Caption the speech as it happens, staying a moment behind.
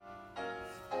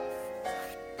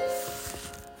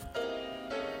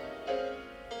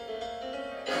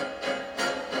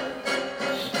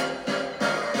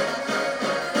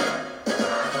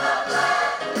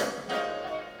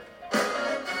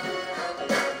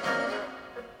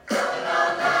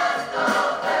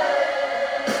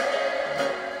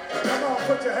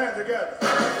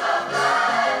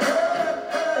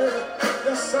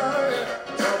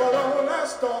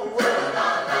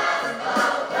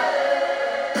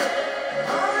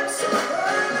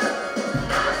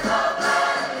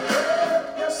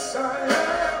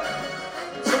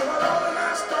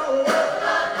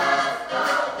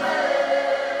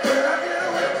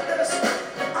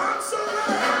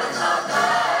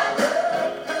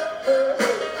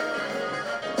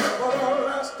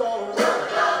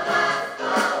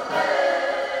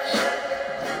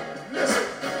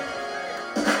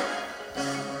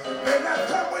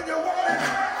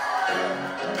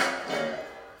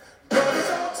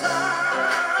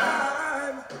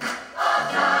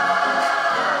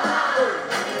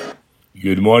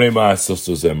Good morning, my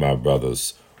sisters and my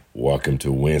brothers. Welcome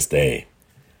to Wednesday,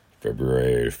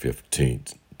 February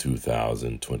 15th,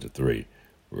 2023.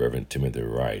 Reverend Timothy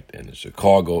Wright and the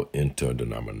Chicago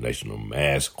Interdenominational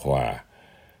Mass Choir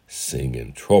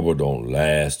singing Trouble Don't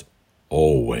Last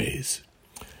Always.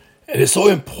 And it's so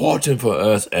important for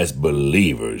us as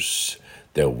believers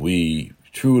that we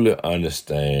truly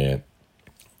understand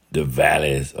the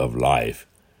valleys of life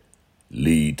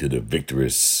lead to the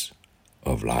victories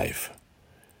of life.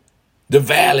 The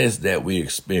valleys that we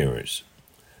experience,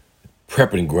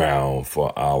 prepping ground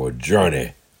for our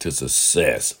journey to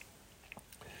success.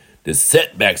 The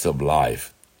setbacks of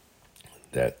life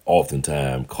that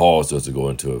oftentimes cause us to go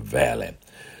into a valley.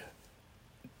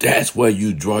 That's where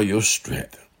you draw your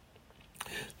strength.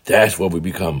 That's where we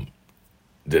become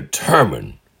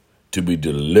determined to be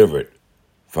delivered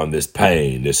from this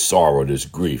pain, this sorrow, this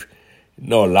grief. You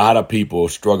know, a lot of people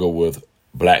struggle with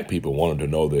Black people wanting to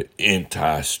know the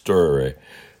entire story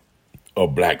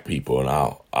of Black people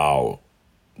and our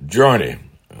journey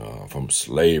from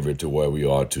slavery to where we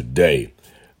are today.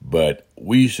 But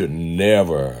we should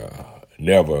never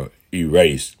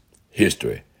erase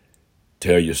history.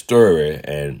 Tell your story,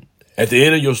 and at the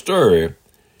end of your story,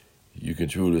 you can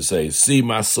truly say, see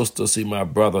my sister, see my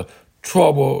brother,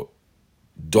 trouble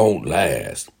don't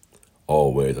last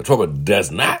always. The trouble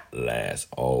does not last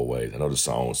always. I know the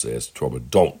song says trouble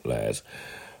don't last.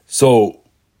 So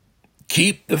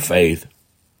keep the faith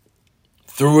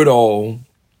through it all.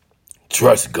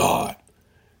 Trust God,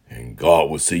 and God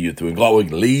will see you through, and God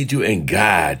will lead you and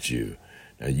guide you.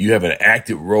 Now, you have an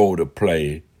active role to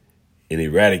play in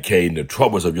eradicating the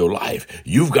troubles of your life.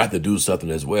 You've got to do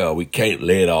something as well. We can't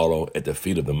lay it all at the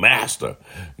feet of the master.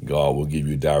 God will give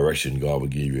you direction. God will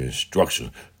give you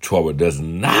instruction. Trouble does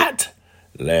not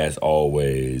last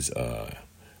always.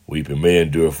 Weeping may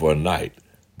endure for a night,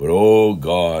 but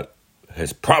God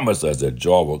has promised us that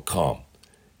joy will come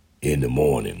in the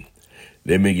morning.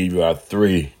 Let me give you our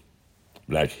three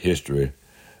Black history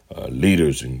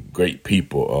leaders and great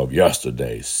people of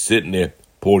yesterday. Sidney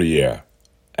Poitier,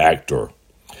 actor,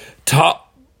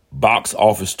 top box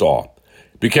office star,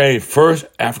 became first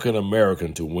African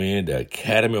American to win the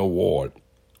Academy Award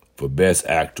for Best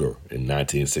Actor in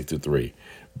 1963,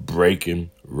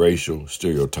 breaking racial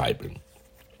stereotyping.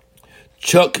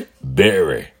 Chuck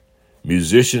Berry,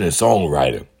 musician and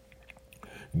songwriter,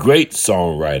 great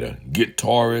songwriter,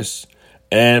 guitarist,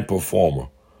 and performer,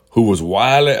 who was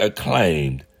widely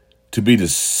acclaimed to be the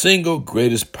single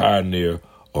greatest pioneer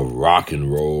of rock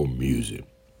and roll music.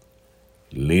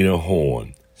 Lena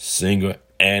Horne, singer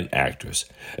and actress,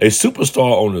 a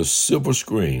superstar on the silver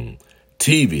screen,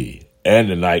 TV, and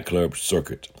the nightclub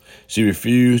circuit. She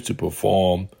refused to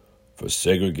perform for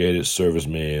segregated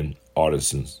servicemen,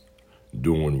 artisans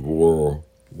during World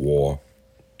War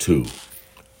II.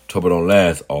 Trouble don't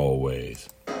last always.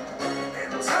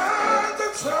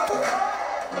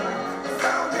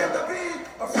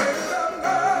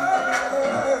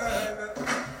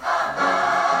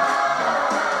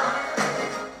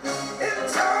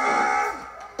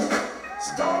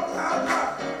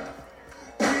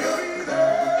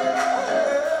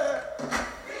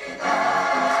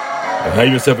 Have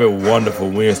yourself a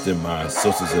wonderful Wednesday, my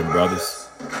sisters and brothers.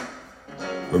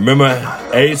 Remember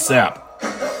ASAP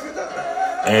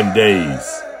and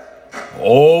Days.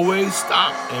 Always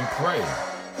stop and pray.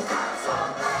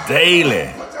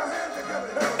 Daily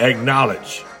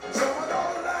acknowledge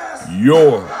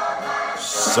your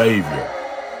Savior.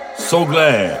 So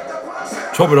glad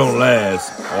trouble don't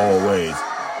last always.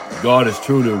 God is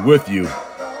truly with you,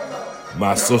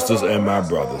 my sisters and my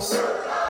brothers.